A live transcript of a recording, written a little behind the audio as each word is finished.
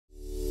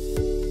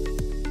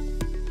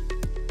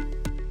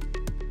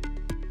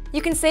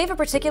You can save a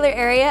particular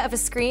area of a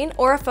screen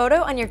or a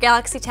photo on your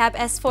Galaxy Tab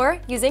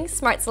S4 using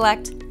Smart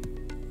Select.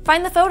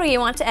 Find the photo you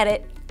want to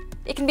edit.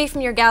 It can be from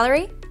your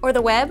gallery, or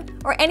the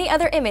web, or any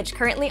other image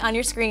currently on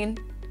your screen.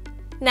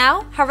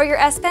 Now, hover your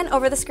S Pen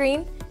over the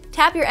screen,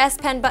 tap your S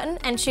Pen button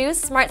and choose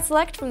Smart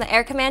Select from the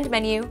Air Command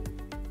menu.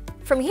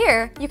 From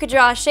here, you could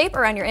draw a shape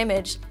around your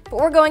image,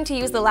 but we're going to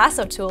use the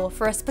lasso tool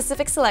for a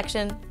specific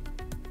selection.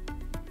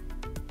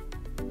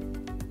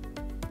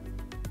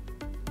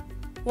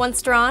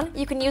 Once drawn,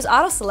 you can use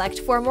Auto Select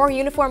for a more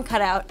uniform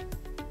cutout.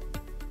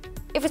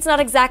 If it's not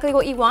exactly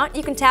what you want,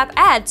 you can tap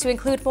Add to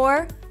include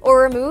more,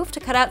 or Remove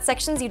to cut out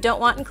sections you don't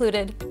want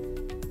included.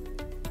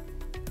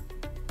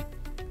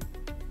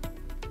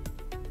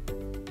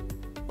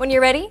 When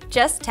you're ready,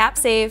 just tap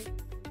Save.